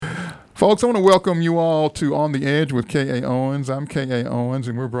Folks, I want to welcome you all to On the Edge with K.A. Owens. I'm K.A. Owens,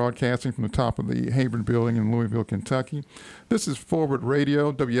 and we're broadcasting from the top of the Hayward Building in Louisville, Kentucky. This is Forward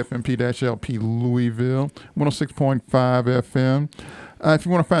Radio, WFMP-LP Louisville, 106.5 FM. If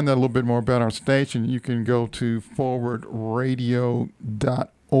you want to find out a little bit more about our station, you can go to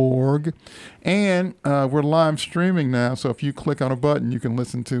forwardradio.org. And we're live streaming now, so if you click on a button, you can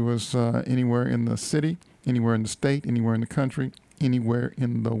listen to us anywhere in the city, anywhere in the state, anywhere in the country, anywhere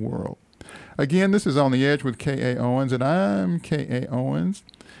in the world. Again, this is On the Edge with K.A. Owens, and I'm K.A. Owens,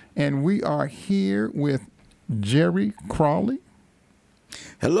 and we are here with Jerry Crawley.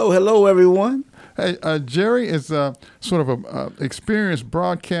 Hello, everyone. Hey, Jerry is sort of a experienced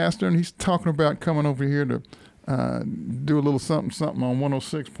broadcaster, and he's talking about coming over here to do a little something on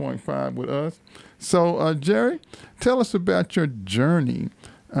 106.5 with us. So, Jerry, tell us about your journey.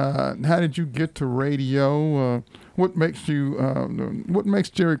 How did you get to radio? What makes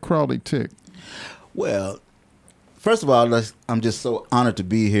Jerry Crawley tick? Well, first of all, I'm just so honored to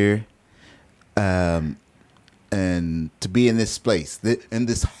be here, and to be in this place, in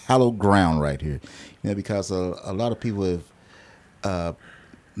this hallowed ground right here. Because a lot of people have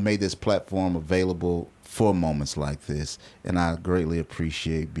made this platform available for moments like this, and I greatly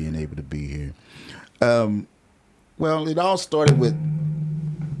appreciate being able to be here. Well, it all started with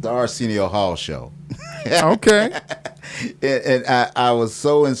the Arsenio Hall show. Okay. And I was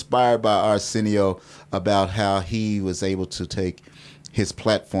so inspired by Arsenio about how he was able to take his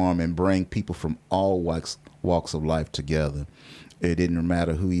platform and bring people from all walks of life together. It didn't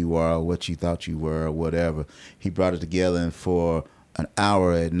matter who you are, or what you thought you were, or whatever. He brought it together, and for an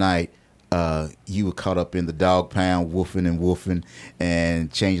hour at night, you were caught up in the dog pound, woofing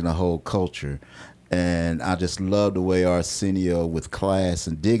and changing the whole culture. And I just love the way Arsenio, with class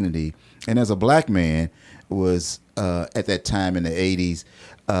and dignity, and as a black man, was at that time in the 80s,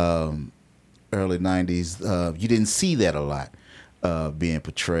 early 90s, you didn't see that a lot being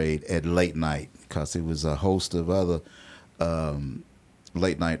portrayed at late night, because it was a host of other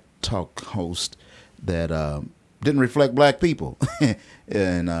late night talk hosts that didn't reflect black people.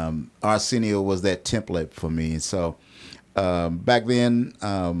 And Arsenio was that template for me. And so back then,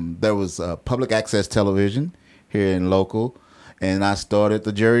 there was public access television here in local, and I started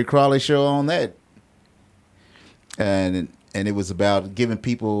the Jerry Crawley show on that. And it was about giving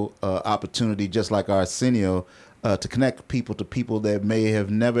people opportunity, just like Arsenio, to connect people to people that may have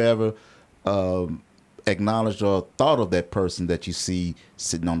never ever acknowledged or thought of that person that you see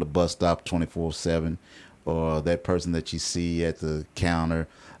sitting on the bus stop 24/7, or that person that you see at the counter.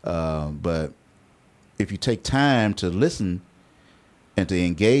 But if you take time to listen and to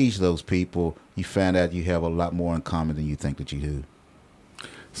engage those people, you find out you have a lot more in common than you think that you do.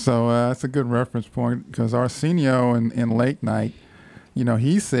 So that's a good reference point, because Arsenio in late night,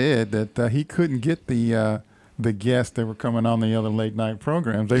 he said that he couldn't get the guests that were coming on the other late night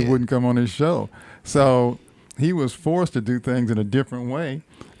programs. They wouldn't come on his show. So he was forced to do things in a different way.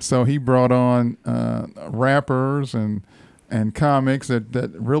 So he brought on rappers and comics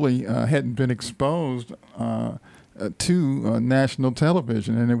that really hadn't been exposed to national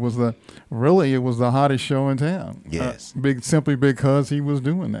television, and it was the hottest show in town. Yes, simply because he was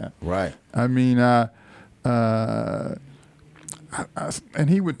doing that. Right. I mean, and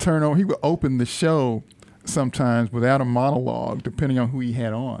he would open the show sometimes without a monologue, depending on who he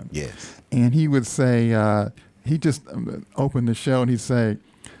had on. Yes. And he would say, he just opened the show and he'd say,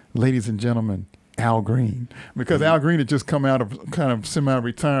 "Ladies and gentlemen, Al Green," because Al Green had just come out of kind of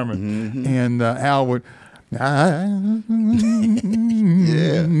semi-retirement, and Al would. Whatever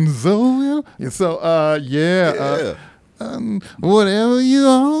you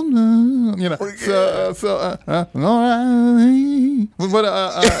want, all right.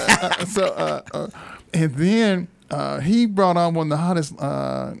 And then he brought on one of the hottest.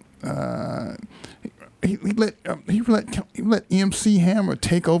 He let MC Hammer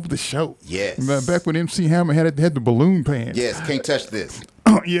take over the show. Yes. Back when MC Hammer had the balloon pants. Yes, can't touch this.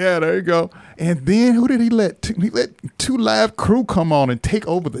 Yeah, there you go. And then who did he let? He let Two Live Crew come on and take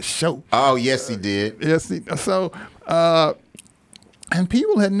over the show. Oh, yes, he did. So, and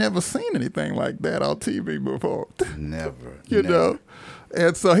people had never seen anything like that on TV before. Never. you know.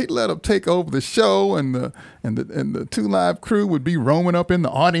 And so he let them take over the show, and the Two Live Crew would be roaming up in the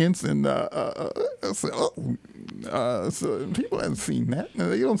audience, and so people haven't seen that.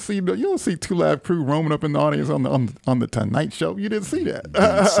 You don't see Two Live Crew roaming up in the audience on the Tonight Show. You didn't see that.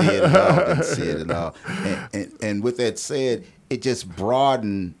 Didn't see it at all. And with that said, it just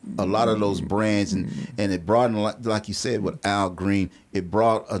broadened a lot of those brands, and it broadened, like you said, with Al Green. It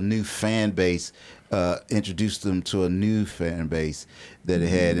brought a new fan base introduced them to a new fan base that it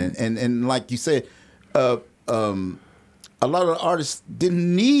had, and like you said, a lot of artists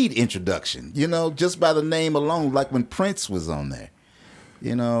didn't need introduction, just by the name alone, like when Prince was on there.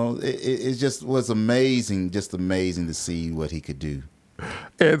 It just was amazing, just amazing to see what he could do.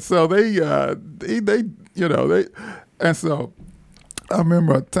 And so and so I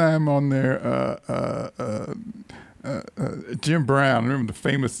remember a time on there, Jim Brown. I remember the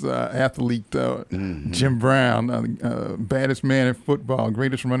famous athlete, Jim Brown, baddest man in football,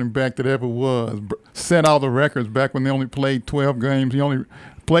 greatest running back that ever was, set all the records back when they only played 12 games. He only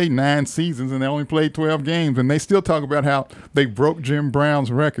played 9 seasons and they only played 12 games. And they still talk about how they broke Jim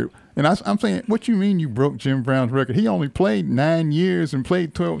Brown's record. And I'm saying, what you mean you broke Jim Brown's record? He only played 9 years and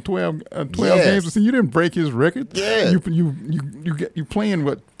played 12 games. So you didn't break his record. Yeah. You playing,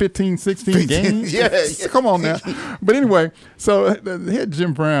 what, 15, 16 games? Yeah. Come on now. But anyway, so they had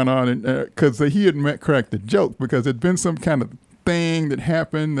Jim Brown on it because he had cracked the joke because there'd been some kind of thing that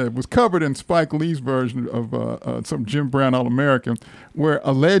happened that was covered in Spike Lee's version of some Jim Brown All-American, where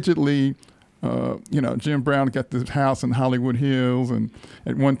allegedly Jim Brown got this house in Hollywood Hills, and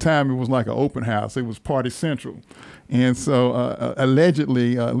at one time it was like an open house. It was Party Central. And so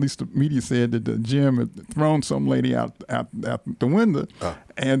allegedly, at least the media said that Jim had thrown some lady out the window.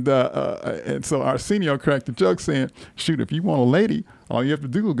 And so Arsenio cracked the joke saying, shoot, if you want a lady, all you have to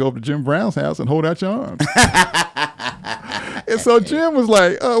do is go up to Jim Brown's house and hold out your arms. And so Jim was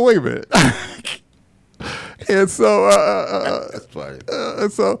like, wait a minute. And so that's funny.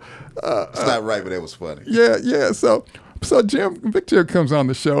 It's not right, but it was funny. Yeah. So Big Jim comes on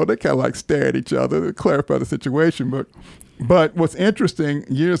the show. They kind of like stare at each other to clarify the situation. But what's interesting,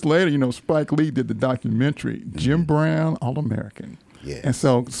 years later, Spike Lee did the documentary Jim Brown All-American. Yes. And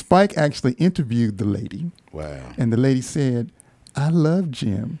so Spike actually interviewed the lady. Wow. And the lady said, I love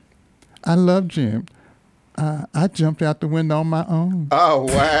Jim. I jumped out the window on my own. Oh,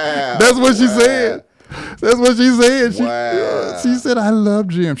 wow. That's what she said. That's what she said. Wow. She said, I love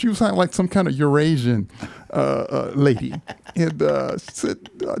Jim. She was like some kind of Eurasian lady. And she said,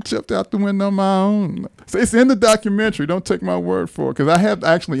 I jumped out the window on my own. So it's in the documentary. Don't take my word for it. Because I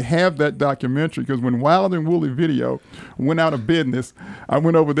actually have that documentary. Because when Wild and Woolly Video went out of business, I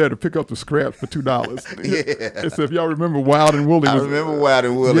went over there to pick up the scraps for $2. Yeah. So if y'all remember Wild and Woolly. I remember Wild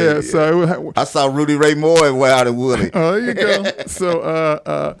and Woolly. Yeah. So I saw Rudy Ray Moore in Wild and Woolly. Oh, there you go.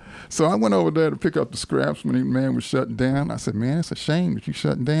 So I went over there to pick up the scraps when the man was shutting down. I said, man, it's a shame that you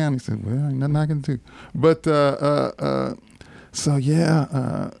shutting down. He said, well, ain't nothing I can do. But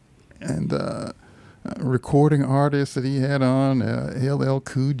recording artists that he had on, LL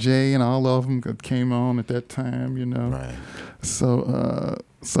Cool J and all of them came on at that time, Right. So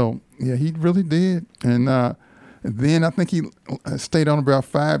yeah, he really did. And then I think he stayed on about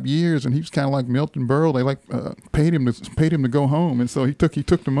 5 years, and he was kind of like Milton Berle. They paid him to go home, and so he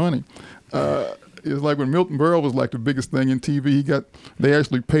took the money. It was like when Milton Berle was like the biggest thing in TV. They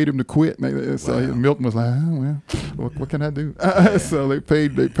actually paid him to quit. So Milton was like, oh well, what can I do? So they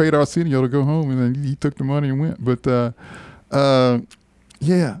paid Arsenio to go home, and then he took the money and went. But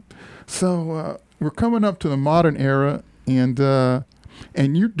yeah, so we're coming up to the modern era, and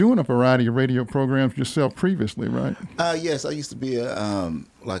you're doing a variety of radio programs yourself previously, right? Yes, I used to be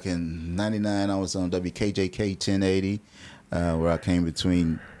like in '99. I was on WKJK 1080, where I came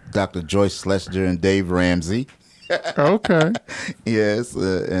between Dr. Joyce Schlesinger and Dave Ramsey. Okay. Yes,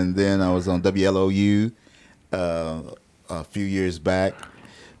 and then I was on WLOU a few years back,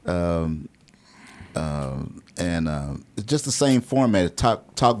 and just the same format, a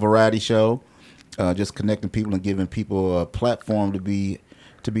talk variety show. Just connecting people and giving people a platform to be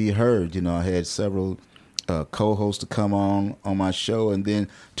heard. I had several co-hosts to come on my show, and then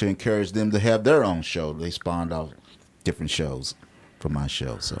to encourage them to have their own show. They spawned off different shows from my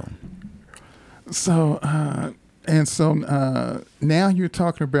show. So now you're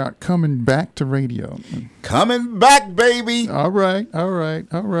talking about coming back to radio. Coming back, baby. All right.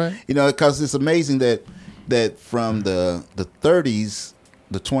 Because it's amazing that from the 30s.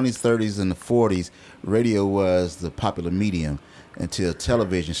 The 20s, 30s, and the 40s, radio was the popular medium until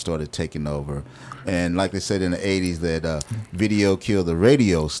television started taking over. And like they said in the 80s, that video killed the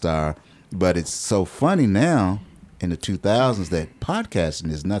radio star. But it's so funny now in the 2000s that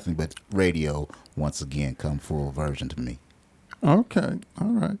podcasting is nothing but radio once again come full version to me. Okay. All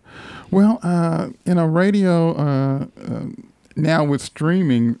right. Well, radio now with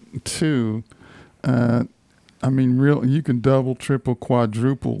streaming too, you can double, triple,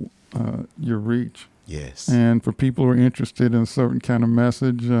 quadruple your reach. Yes. And for people who are interested in a certain kind of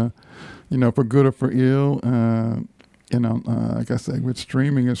message, for good or for ill, like I say, with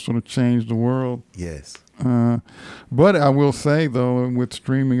streaming, it's sort of changed the world. Yes. But I will say, though, with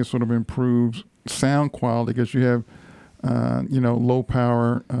streaming, it sort of improves sound quality because you have, low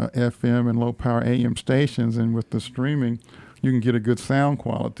power FM and low power AM stations, and with the streaming, you can get a good sound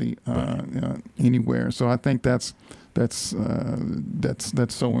quality anywhere. So I think that's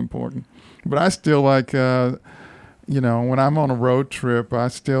so important. But I still like, when I'm on a road trip, I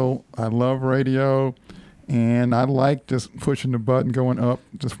love radio. And I like just pushing the button, going up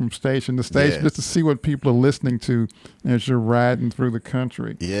just from station to station, just to see what people are listening to as you're riding through the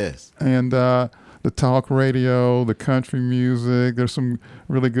country. Yes. And the talk radio, the country music. There's some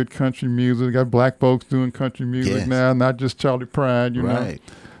really good country music. We got black folks doing country music now, not just Charlie Pride, you know.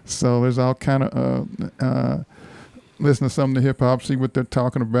 So there's all kind of listen to some of the hip hop, see what they're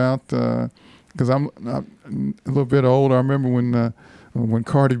talking about. Because I'm a little bit older. I remember when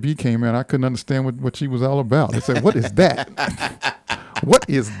Cardi B came out, I couldn't understand what she was all about. I said, "What is that? What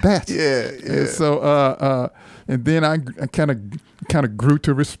is that?" Yeah. And so, and then I kind of grew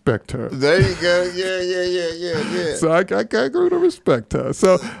to respect her. There you go. Yeah. So I grew to respect her.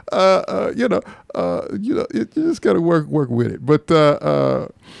 So, you just got to work with it. But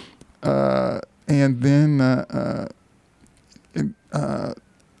and then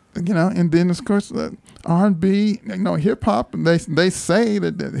and then of course R&B, hip hop. They say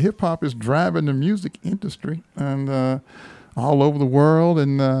that hip hop is driving the music industry and all over the world.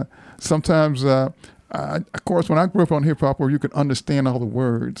 And sometimes, of course, when I grew up on hip hop, where you could understand all the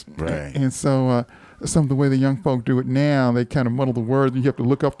words, right? And so some of the way the young folk do it now, they kind of muddle the words, and you have to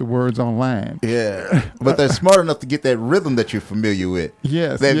look up the words online. Yeah, but they're smart enough to get that rhythm that you're familiar with.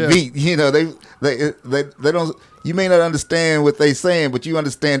 Yes, that beat. They don't. You may not understand what they're saying, but you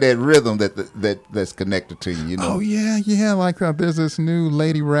understand that rhythm that's connected to you. Oh yeah. Like there's this new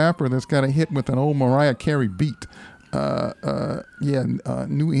lady rapper that's got a hit with an old Mariah Carey beat.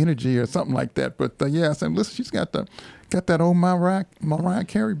 New Energy or something like that. But I said, listen, she's got that old Mariah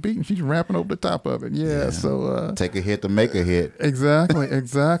Carey beat, and she's rapping over the top of it. So take a hit to make a hit.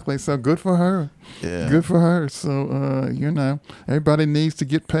 Exactly. So good for her. Yeah, good for her. So everybody needs to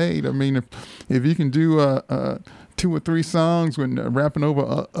get paid. I mean, if you can do 2 or 3 songs when rapping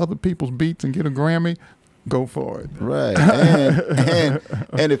over other people's beats and get a Grammy, go for it. Right.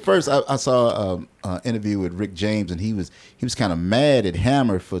 And at first I saw an interview with Rick James, and he was kind of mad at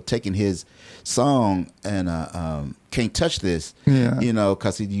Hammer for taking his song and Can't Touch This,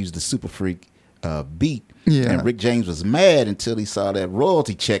 because he used the Super Freak beat. Yeah. And Rick James was mad until he saw that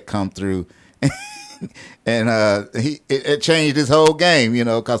royalty check come through. And it changed his whole game,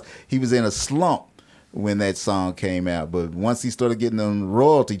 because he was in a slump when that song came out. But once he started getting them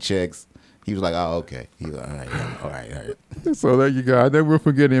royalty checks, he was like, "Oh, okay." He was like, all right. So there you go. I never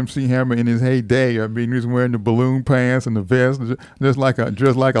forget MC Hammer in his heyday. I mean, he was wearing the balloon pants and the vest, just like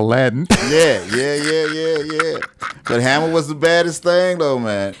Aladdin. Yeah. But Hammer was the baddest thing, though,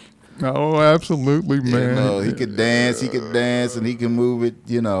 man. Oh, absolutely, man. He could dance, and he can move it,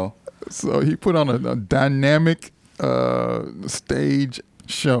 So he put on a dynamic stage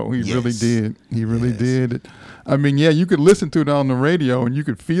show. He really did. He really did. I mean, you could listen to it on the radio and you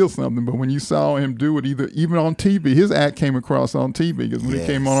could feel something, but when you saw him do it, even on TV, his act came across on TV because when he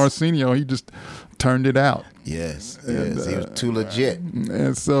came on Arsenio, he just turned it out. Yes, he was too legit.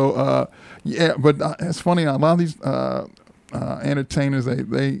 And so, but it's funny. A lot of these entertainers,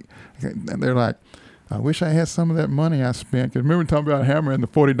 they're like, I wish I had some of that money I spent. Cause remember talking about Hammer and the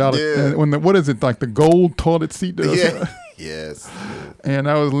 $40 what is it, like the gold toilet seat? Yes. And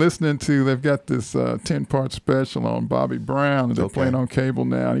I was listening to, they've got this 10-part special on Bobby Brown that they're playing on cable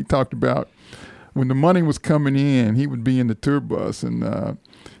now. And he talked about when the money was coming in, he would be in the tour bus and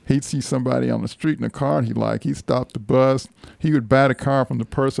he'd see somebody on the street in a car he'd stop the bus. He would buy the car from the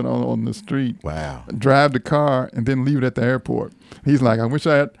person on the street. Wow. Drive the car and then leave it at the airport. He's like, I wish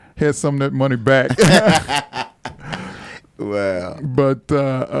I had some of that money back. Wow. But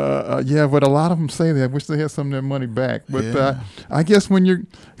but a lot of them say that I wish they had some of their money back. But I guess when you're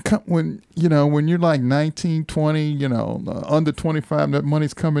like 19, 20, under 25, that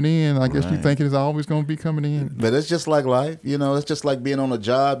money's coming in. I guess you think it's always going to be coming in. But it's just like life, it's just like being on a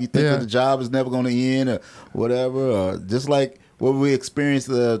job. You think that the job is never going to end or whatever, or just like what we experienced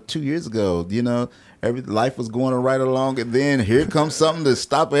 2 years ago. Life was going right along, and then here comes something to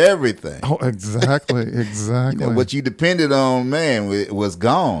stop everything. Oh, exactly. What you depended on, man, it was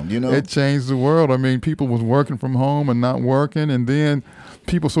gone. It changed the world. I mean, people was working from home and not working, and then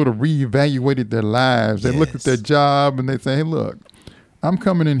people sort of reevaluated their lives. They looked at their job and they say, "Hey, look, I'm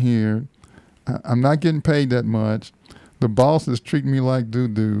coming in here. I'm not getting paid that much. The boss is treating me like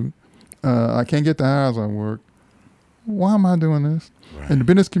doo-doo. I can't get the hours I work. why am I doing this? Right. And the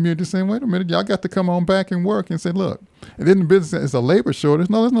business community saying, wait a minute, y'all got to come on back and work, and say, look. And then the business says, it's a labor shortage.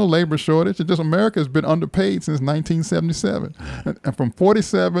 No, there's no labor shortage. It's just America has been underpaid since 1977. And from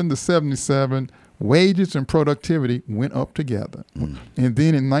 47 to 77, wages and productivity went up together. And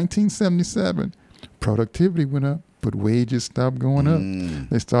then in 1977, productivity went up, but wages stopped going up.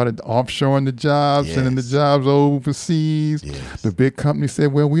 They started offshoring the jobs, sending the jobs overseas. The big companies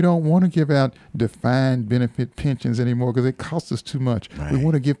said, well, we don't want to give out defined benefit pensions anymore because it costs us too much. Right. We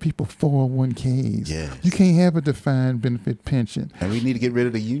want to give people 401ks. Yes. You can't have a defined benefit pension. And we need to get rid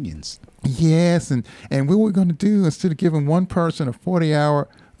of the unions. Yes, and what we're going to do, instead of giving one person a 40-hour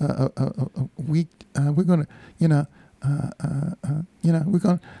a week, we're going to, we're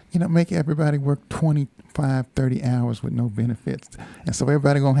going to, make everybody work 25, 30 hours with no benefits. And so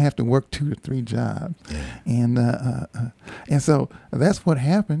everybody going to have to work 2 to 3 jobs. And so that's what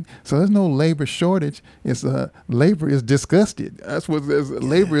happened. So there's no labor shortage. It's labor is disgusted. That's what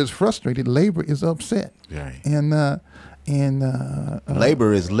labor is frustrated. Labor is upset. Right. And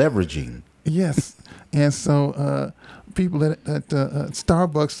labor is leveraging. Yes. And so people at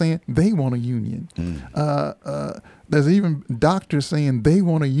Starbucks saying they want a union. There's even doctors saying they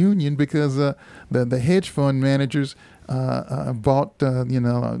want a union because the hedge fund managers bought,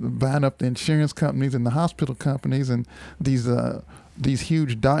 buying up the insurance companies and the hospital companies and these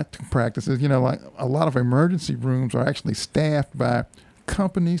huge doctor practices. Like a lot of emergency rooms are actually staffed by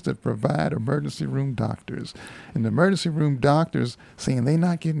companies that provide emergency room doctors. And the emergency room doctors saying they're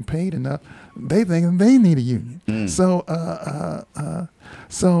not getting paid enough, they think they need a union. So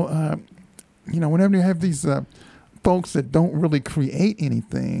whenever you have these folks that don't really create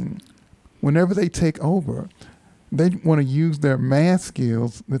anything, whenever they take over, they want to use their math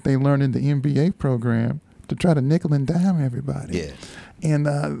skills that they learned in the MBA program to try to nickel and dime everybody. Yeah. And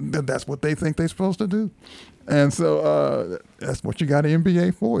that's what they think they're supposed to do. And so that's what you got an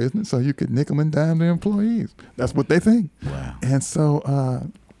MBA for, isn't it? So you could nickel and dime the employees. That's what they think. Wow. And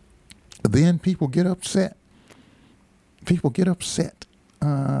so then people get upset. People get upset.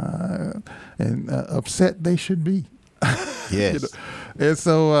 And upset they should be. Yes. And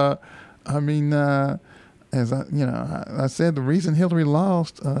so, as I said, the reason Hillary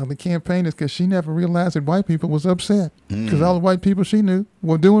lost the campaign is because she never realized that white people was upset. Because all the white people she knew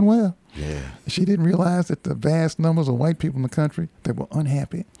were doing well. Yeah. She didn't realize that the vast numbers of white people in the country that were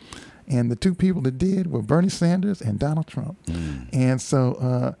unhappy. And the two people that did were Bernie Sanders and Donald Trump. And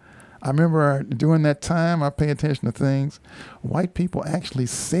so I remember during that time, I pay attention to things. White people actually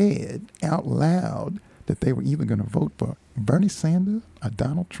said out loud that they were either going to vote for Bernie Sanders or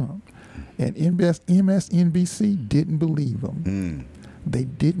Donald Trump. And MSNBC didn't believe them. They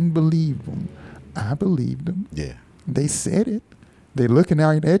didn't believe them. I believed them. Yeah. They said it. They're looking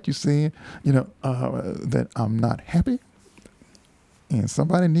out at you saying, that I'm not happy and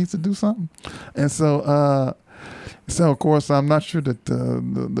somebody needs to do something. And so of course, I'm not sure that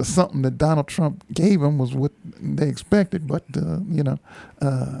the something that Donald Trump gave them was what they expected, but,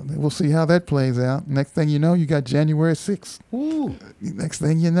 we'll see how that plays out. Next thing you know, you got January 6th. Ooh. Next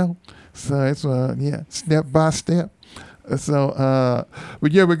thing you know. So it's, step by step. So,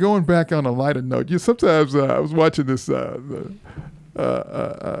 but yeah, we're going back on a lighter note. Sometimes I was watching this, the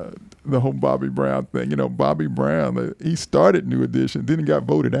whole Bobby Brown thing. Bobby Brown, he started New Edition, then he got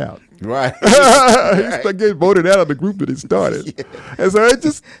voted out. Right. He started getting voted out of the group that he started. Yeah. And so it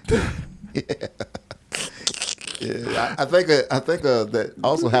just... Yeah, I think that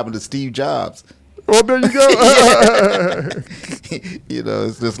also happened to Steve Jobs. Well, there you go.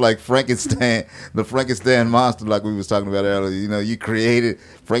 It's just like Frankenstein, the Frankenstein monster, like we was talking about earlier. You created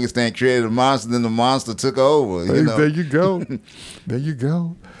Frankenstein, created a monster, then the monster took over. There you go. There you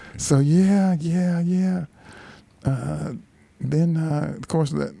go. So yeah. Then of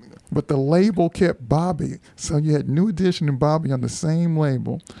course but the label kept Bobby. So you had New Edition and Bobby on the same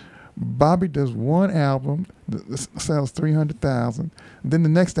label. Bobby does one album that sells 300,000. Then the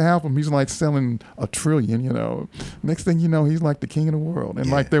next album, he's like selling 1 trillion. Next thing you know, he's like the king of the world. And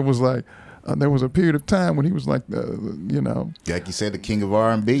like there was a period of time when he was like like you said, the king of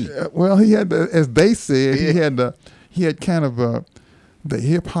R&B. Well, he had as they said, he had kind of the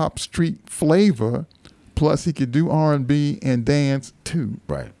hip hop street flavor, plus he could do R&B and dance too.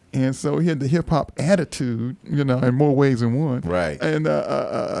 Right. And so he had the hip hop attitude, in more ways than one. Right. And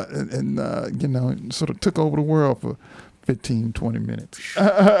sort of took over the world for 15, 20 minutes.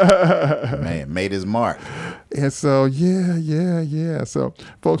 Man, made his mark. And so, yeah. So,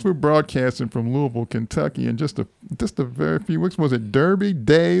 folks, we're broadcasting from Louisville, Kentucky, and just a very few weeks. Was it Derby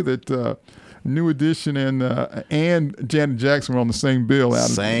Day that New Edition and Janet Jackson were on the same bill.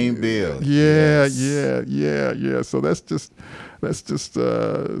 Same bill. Yeah, Yes. yeah. So that's just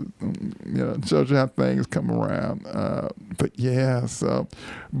shows you how things come around. But yeah, so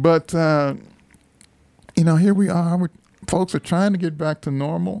here we are. Folks are trying to get back to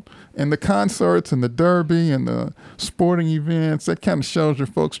normal, and the concerts and the derby and the sporting events, that kind of shows you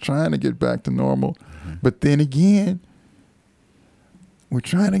folks trying to get back to normal. Mm-hmm. But then again, we're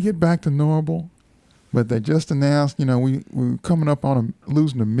trying to get back to normal, but they just announced, we're coming up on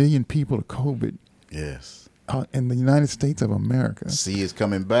losing 1 million people to COVID. Yes. In the United States of America. See, it's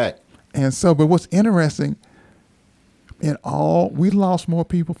coming back. And so, but what's interesting, we lost more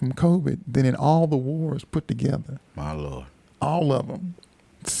people from COVID than in all the wars put together. My Lord. All of them.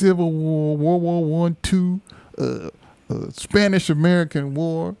 Civil War, World War I, II, Spanish-American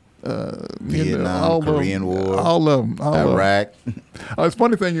War, Vietnam, Korean War, all of them, Iraq. It's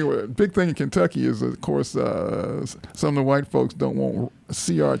funny thing. Big thing in Kentucky is, of course, some of the white folks don't want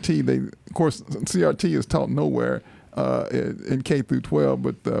CRT. CRT is taught nowhere in K through 12,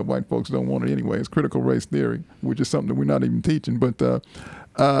 but white folks don't want it anyway. It's critical race theory, which is something that we're not even teaching. But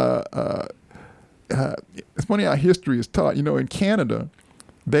it's funny how history is taught. In Canada,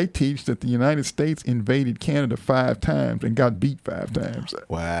 they teach that the United States invaded Canada 5 times and got beat 5 times.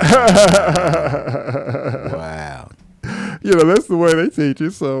 Wow. Wow. That's the way they teach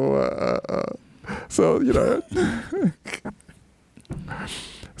it.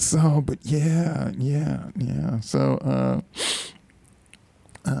 But yeah.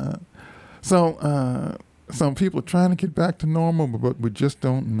 Some people are trying to get back to normal, but we just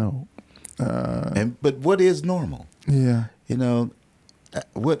don't know. But what is normal? Yeah.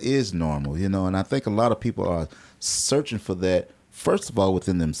 What is normal, and I think a lot of people are searching for that, first of all,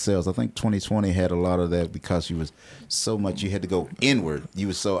 within themselves. I think 2020 had a lot of that because you had to go inward. You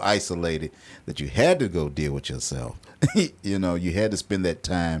were so isolated that you had to go deal with yourself. You had to spend that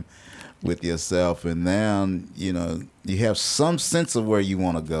time with yourself. And now, you have some sense of where you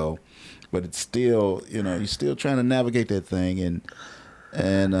want to go, but it's still, you're still trying to navigate that thing.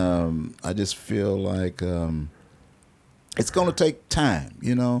 And I just feel like it's going to take time,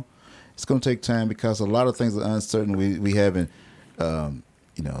 It's going to take time because a lot of things are uncertain. We having,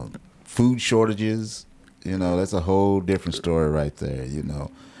 food shortages. That's a whole different story right there.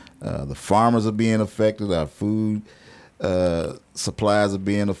 The farmers are being affected. Our food supplies are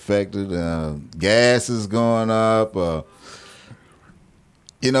being affected. Gas is going up.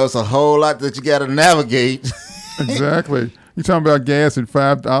 It's a whole lot that you got to navigate. Exactly. You're talking about gas at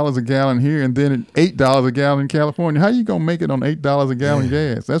 $5 a gallon here and then at $8 a gallon in California. How you gonna make it on $8 a gallon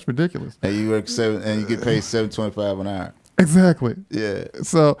gas? That's ridiculous. And you work and you get paid $7.25 an hour. Exactly. Yeah.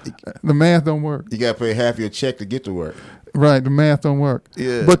 So the math don't work. You got to pay half your check to get to work. Right. The math don't work.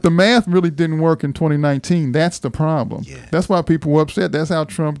 Yeah. But the math really didn't work in 2019. That's the problem. Yeah. That's why people were upset. That's how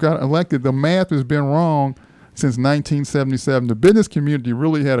Trump got elected. The math has been wrong since 1977. The business community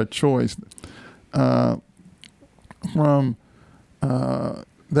really had a choice from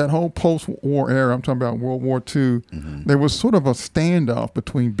that whole post-war era. I'm talking about World War II. Mm-hmm. There was sort of a standoff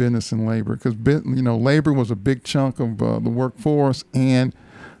between business and labor because labor was a big chunk of the workforce, and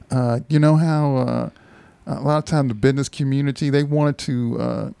how a lot of times the business community, they wanted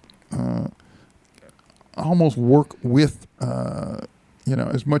to almost work with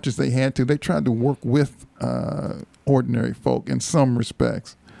as much as they had to. They tried to work with ordinary folk in some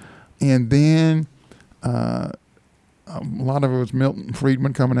respects, and then. A lot of it was Milton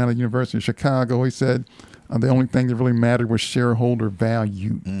Friedman coming out of the University of Chicago. He said the only thing that really mattered was shareholder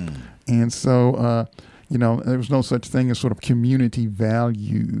value. Mm. And so, there was no such thing as sort of community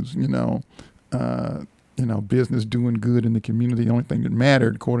values, business doing good in the community. The only thing that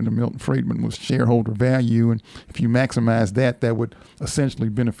mattered, according to Milton Friedman, was shareholder value. And if you maximize that would essentially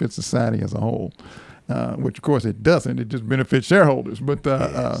benefit society as a whole, which, of course, it doesn't. It just benefits shareholders. But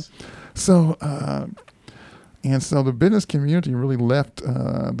yes. And so the business community really left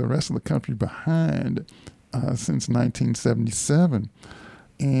the rest of the country behind since 1977.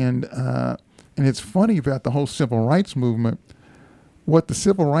 And it's funny about the whole civil rights movement. What the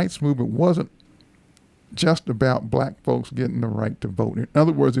civil rights movement wasn't just about black folks getting the right to vote. In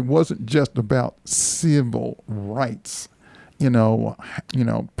other words, it wasn't just about civil rights,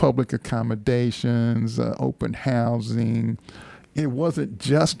 public accommodations, open housing. It wasn't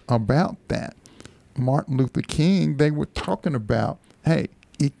just about that. Martin Luther King, they were talking about, hey,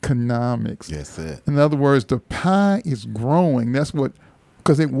 economics. Yes, sir. In other words, the pie is growing. That's what,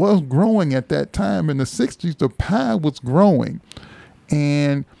 because it was growing at that time in the 60s, the pie was growing.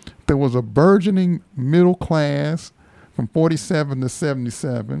 And there was a burgeoning middle class from 47 to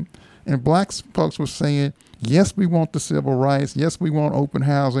 77. And black folks were saying, yes, we want the civil rights. Yes, we want open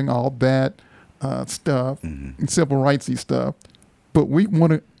housing, all that stuff, and civil rightsy stuff. But we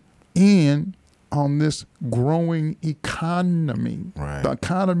want to end on this growing economy. Right. The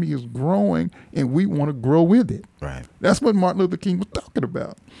economy is growing, and we want to grow with it. Right. That's what Martin Luther King was talking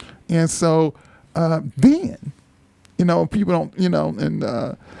about. And so then, people don't,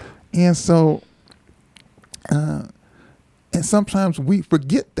 and so, and sometimes we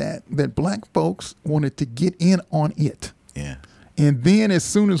forget that black folks wanted to get in on it. Yeah. And then as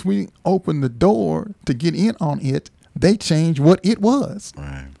soon as we open the door to get in on it, they change what it was.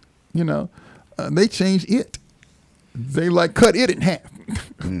 Right. They changed it. They cut it in half.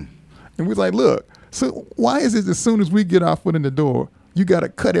 And we're like, look, so why is it as soon as we get our foot in the door, you got to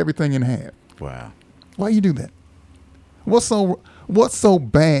cut everything in half? Wow. Why you do that? What's so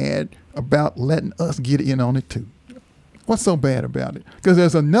bad about letting us get in on it too? What's so bad about it? Because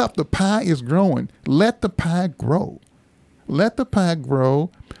there's enough. The pie is growing. Let the pie grow. Let the pie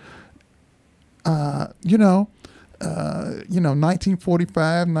grow.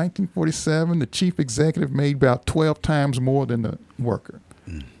 1945, 1947, the chief executive made about 12 times more than the worker.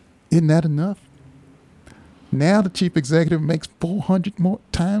 Isn't that enough? Now the chief executive makes 400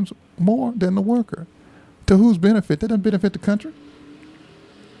 times more than the worker. To whose benefit? That doesn't benefit the country.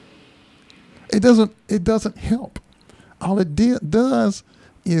 It doesn't help. All it does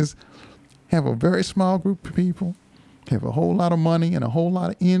is have a very small group of people, have a whole lot of money and a whole lot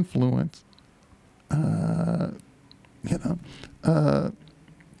of influence. So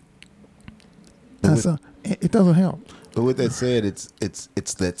it doesn't help. But with that said, it's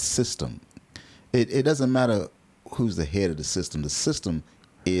that system. It doesn't matter who's the head of the system. The system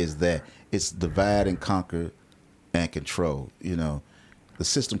is that it's divide and conquer and control. The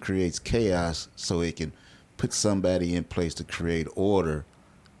system creates chaos so it can put somebody in place to create order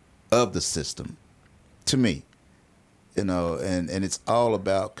of the system. To me, and it's all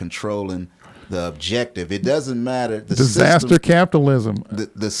about controlling the objective. It doesn't matter. Disaster capitalism.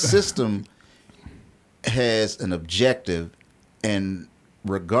 The system has an objective, and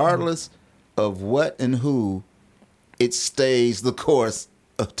regardless of what and who, it stays the course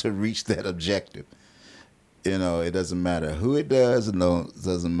to reach that objective. It doesn't matter who it does, it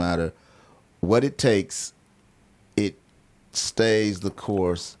doesn't matter what it takes. It stays the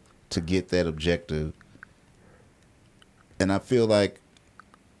course to get that objective. And I feel like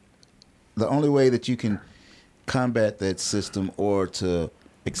the only way that you can combat that system or to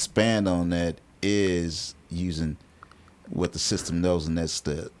expand on that is using what the system knows, and that's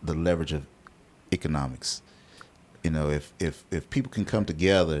the leverage of economics. If people can come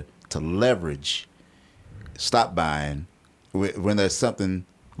together to leverage, stop buying, when there's something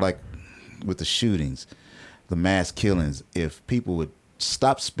like with the shootings, the mass killings, if people would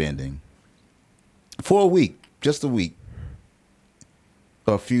stop spending for a week, just a week,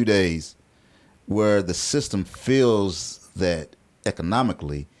 or a few days, where the system feels that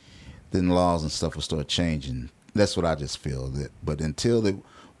economically, then laws and stuff will start changing. That's what I just feel. But until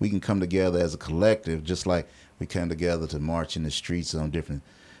we can come together as a collective, just like we come together to march in the streets on different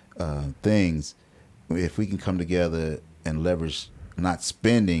things, if we can come together and leverage not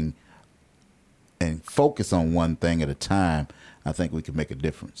spending and focus on one thing at a time, I think we can make a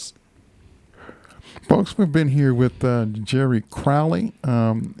difference. Folks, we've been here with Jerry Crowley. He's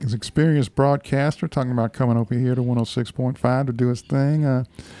an experienced broadcaster, talking about coming over here to 106.5 to do his thing.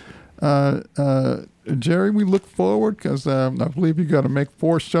 Jerry, we look forward because I believe you got to make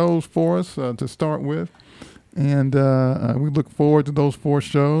 4 shows for us to start with. And we look forward to those 4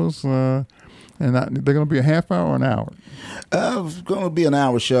 shows. And they're going to be a half hour or an hour? It's going to be an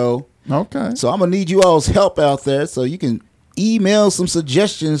hour show. Okay. So I'm going to need you all's help out there, so you can email some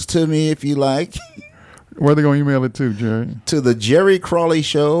suggestions to me if you like. Where are they going to email it to, Jerry? To the Jerry Crawley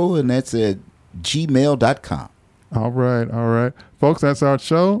Show, and that's at gmail.com. All right. Folks, that's our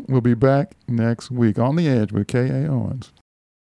show. We'll be back next week on The Edge with K.A. Owens.